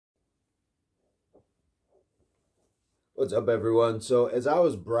What's up, everyone? So, as I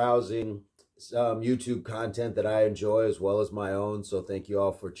was browsing some YouTube content that I enjoy as well as my own, so thank you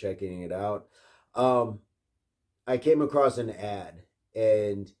all for checking it out. Um, I came across an ad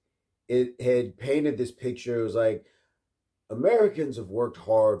and it had painted this picture. It was like Americans have worked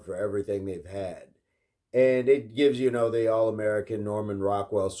hard for everything they've had. And it gives the all American Norman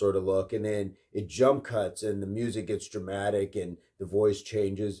Rockwell sort of look. And then it jump cuts and the music gets dramatic and the voice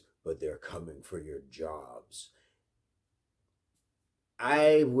changes, but they're coming for your jobs.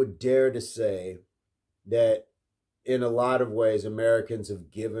 I would dare to say that in a lot of ways, Americans have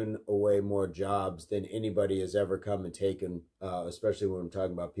given away more jobs than anybody has ever come and taken, especially when we're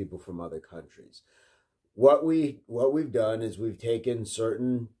talking about people from other countries. What we've done is we've taken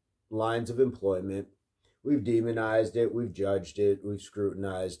certain lines of employment, we've demonized it, we've judged it, we've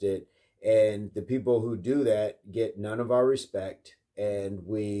scrutinized it, and the people who do that get none of our respect, and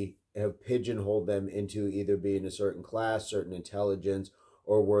we have pigeonholed them into either being a certain class, certain intelligence,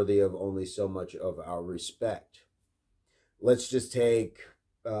 or worthy of only so much of our respect. Let's just take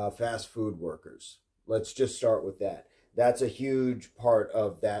fast food workers. Let's just start with that. That's a huge part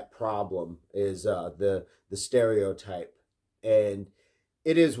of that problem is the stereotype, and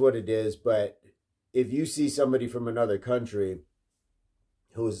it is what it is. But if you see somebody from another country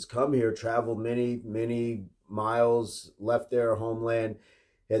who has come here, traveled many miles, left their homeland,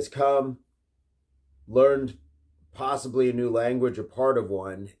 has come, learned possibly a new language or part of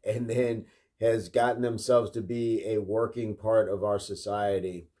one, and then has gotten themselves to be a working part of our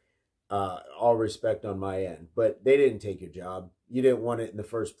society, all respect on my end. But they didn't take your job. You didn't want it in the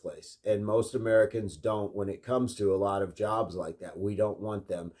first place. And most Americans don't when it comes to a lot of jobs like that. We don't want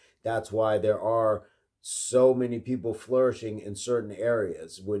them. That's why there are so many people flourishing in certain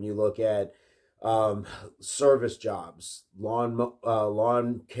areas. When you look at service jobs,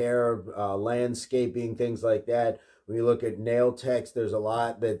 lawn care, landscaping, things like that. When you look at nail techs, there's a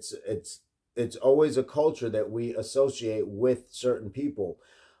lot it's always a culture that we associate with certain people.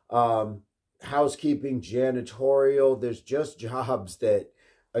 Housekeeping, janitorial, there's just jobs that,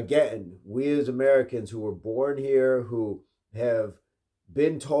 again, we as Americans who were born here, who have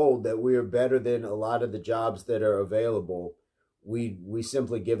been told that we are better than a lot of the jobs that are available, we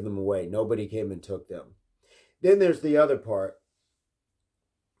simply give them away. Nobody came and took them. Then there's the other part,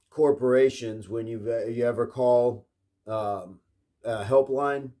 corporations. When you ever call a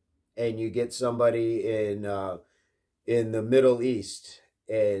helpline and you get somebody in the Middle East,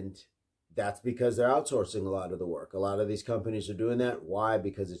 and that's because they're outsourcing a lot of the work. A lot of these companies are doing that. Why?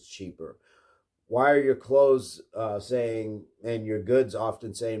 Because it's cheaper. Why are your clothes saying, and your goods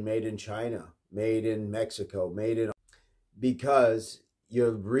often saying made in China, made in Mexico, made in... Because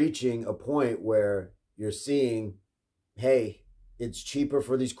you're reaching a point where you're seeing, hey, it's cheaper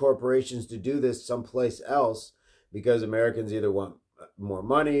for these corporations to do this someplace else because Americans either want more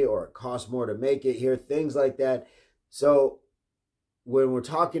money or it costs more to make it here, things like that. So when we're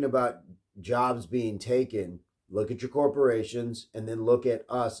talking about jobs being taken, look at your corporations and then look at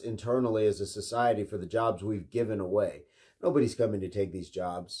us internally as a society for the jobs we've given away. Nobody's coming to take these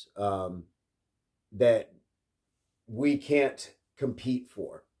jobs that we can't compete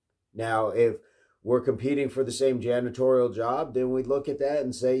for. Now, if we're competing for the same janitorial job, then we look at that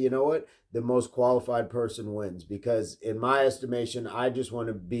and say, you know what? The most qualified person wins. Because in my estimation, I just want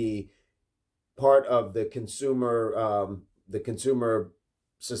to be part of the consumer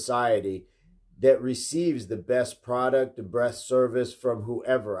society that receives the best product, the best service from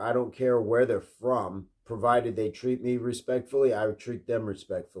whoever. I don't care where they're from, provided they treat me respectfully, I would treat them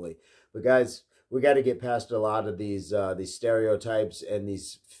respectfully. But guys, we got to get past a lot of these stereotypes and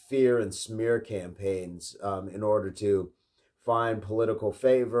these fear and smear campaigns in order to find political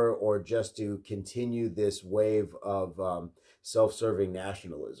favor or just to continue this wave of self-serving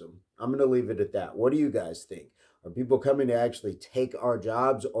nationalism. I'm going to leave it at that. What do you guys think? Are people coming to actually take our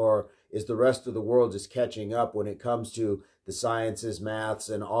jobs, or is the rest of the world just catching up when it comes to the sciences, maths,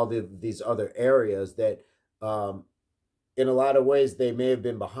 and all these other areas that in a lot of ways they may have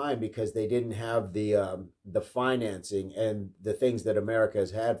been behind because they didn't have the financing and the things that America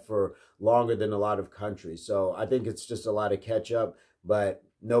has had for longer than a lot of countries. So I think it's just a lot of catch up, but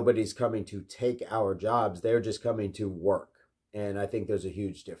nobody's coming to take our jobs. They're just coming to work. And I think there's a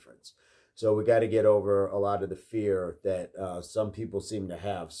huge difference. So we got to get over a lot of the fear that some people seem to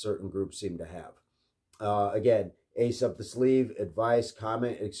have, certain groups seem to have. Again, ace up the sleeve, advice,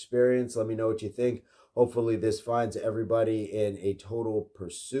 comment, experience. Let me know what you think. Hopefully this finds everybody in a total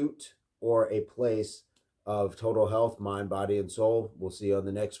pursuit or a place of total health, mind, body, and soul. We'll see you on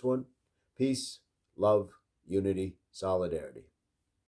the next one. Peace, love, unity, solidarity.